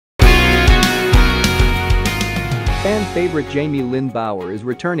Fan favorite Jaime Lynn Bauer is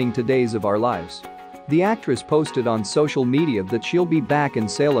returning to Days of Our Lives. The actress posted on social media that she'll be back in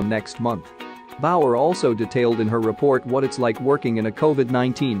Salem next month. Bauer also detailed in her report what it's like working in a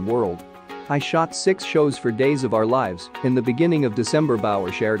COVID-19 world. "I shot 6 shows for Days of Our Lives in the beginning of December,"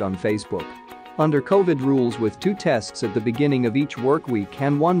 Bauer shared on Facebook. Under COVID rules with 2 tests at the beginning of each work week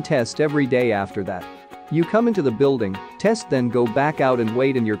and 1 test every day after that. You come into the building, test, then go back out and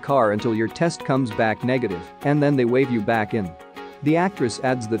wait in your car until your test comes back negative, and then they wave you back in. The actress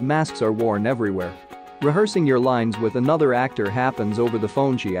adds that masks are worn everywhere. Rehearsing your lines with another actor happens over the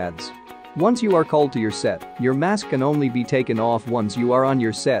phone, she adds. Once you are called to your set, your mask can only be taken off once you are on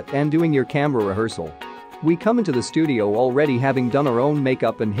your set and doing your camera rehearsal. We come into the studio already having done our own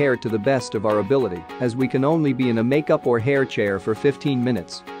makeup and hair to the best of our ability, as we can only be in a makeup or hair chair for 15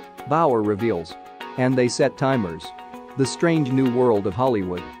 minutes. Bauer reveals. And they set timers. The strange new world of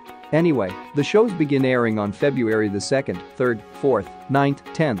Hollywood. Anyway, the shows begin airing on February the 2nd, 3rd, 4th, 9th,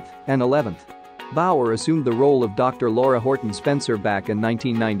 10th, and 11th. Bauer assumed the role of Dr. Laura Horton Spencer back in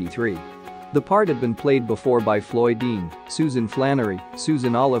 1993. The part had been played before by Floyd Dean, Susan Flannery,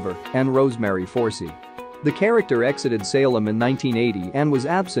 Susan Oliver, and Rosemary Forsey. The character exited Salem in 1980 and was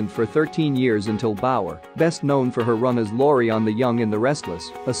absent for 13 years until Bauer, best known for her run as Laurie on The Young and the Restless,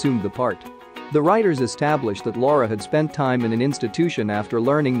 assumed the part. The writers established that Laura had spent time in an institution after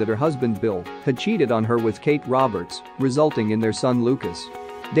learning that her husband Bill had cheated on her with Kate Roberts, resulting in their son Lucas.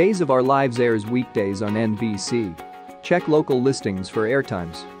 Days of Our Lives airs weekdays on NBC. Check local listings for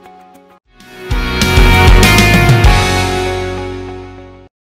airtimes.